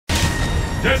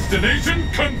Destination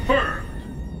confirmed!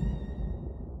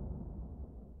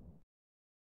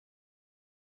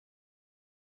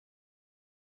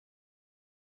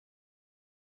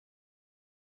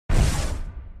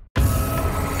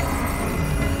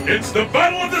 It's the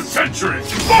battle of the century!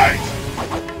 Fight!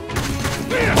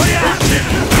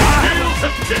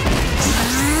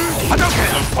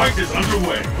 The fight is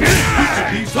underway.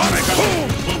 Each of these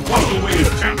will walk away as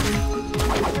champion.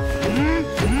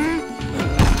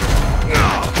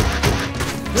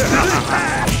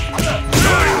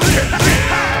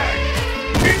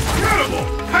 Incredible!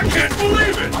 I can't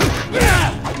believe it!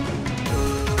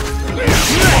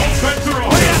 All bets are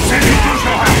off.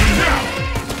 Now!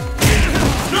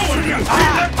 No one can see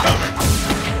that coming!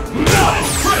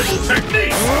 Incredible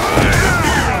technique! The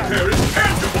fear out there is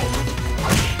tangible!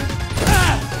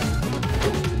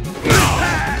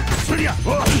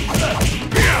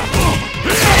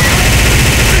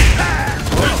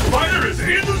 This fighter is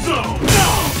in the zone!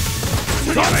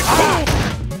 How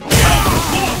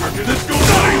longer can this go on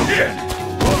again?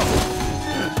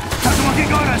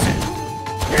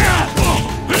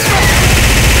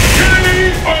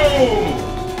 K.O.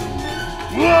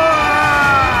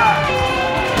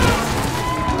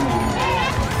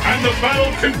 And the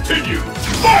battle continues!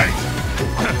 Fight!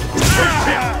 First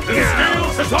hit, the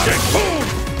scales have tipped!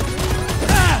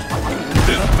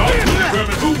 This bout will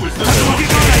determine who is the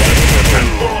strongest and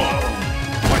for all!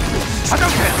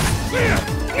 Hadouken!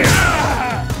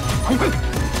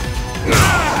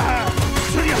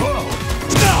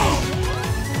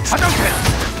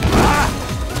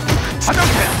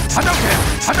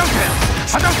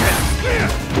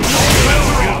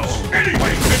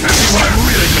 Anyway, I'm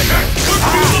really back. Let's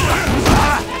be the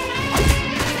last.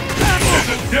 It's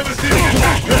a devastating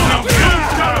attack. Now, don't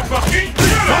start a fucking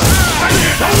incredible! I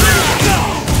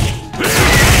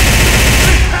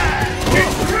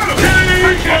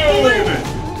can't believe it!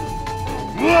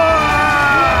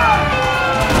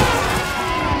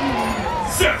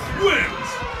 Seth wins!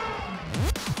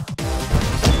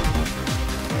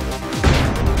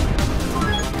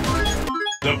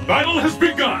 The battle has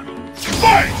begun!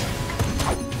 Fight!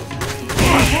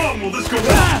 How long will this go on?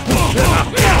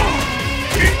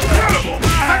 Incredible!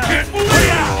 I can't believe it!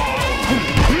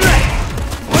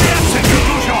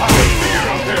 Fear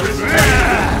out there is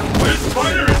terrible! This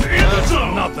fighter is in the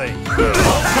zone! Nothing!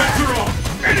 All bets are off!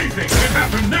 Anything can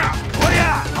happen now!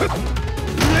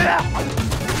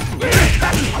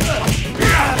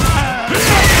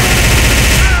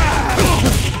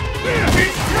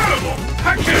 Incredible!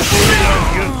 I can't believe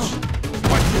it!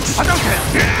 Hadouken!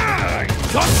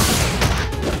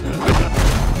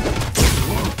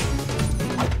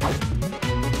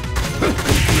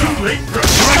 Late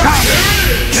pressure!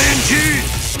 Denji!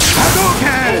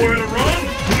 Hadouken! Nowhere to run!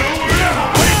 Nowhere to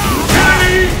hide!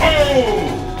 K.O.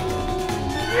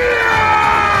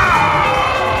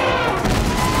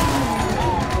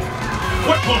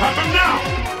 What will happen now?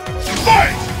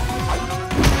 Fight!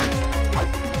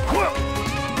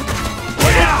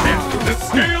 The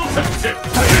scales have tipped!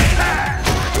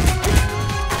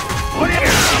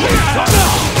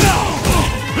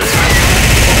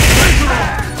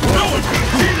 No one can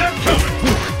see that coming!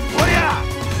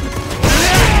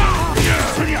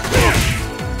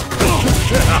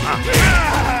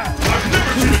 I've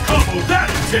never seen a combo that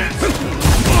intense!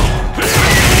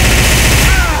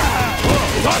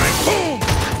 Boom!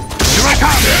 Here I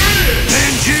come!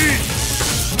 Denji!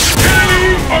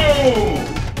 K.O.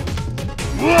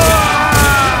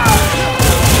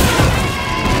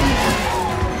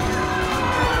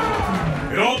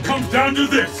 It all comes down to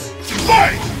this!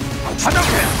 Fight!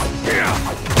 Hadouken!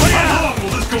 How long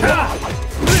will this go on?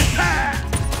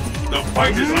 The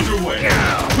fight is underway!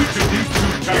 Which of these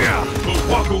two champions will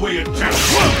walk away a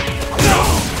champion?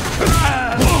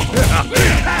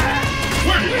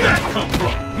 Where did that come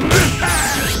from?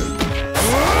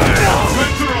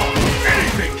 Bets are off!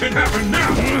 Anything can happen now!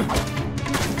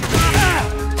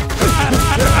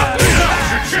 Now's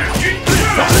your chance!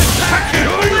 I can't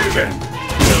believe it!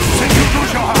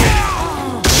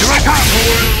 Here I come!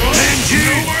 Denji!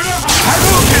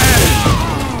 Hadouken!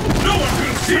 No one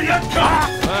can see that coming!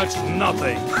 That's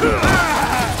nothing!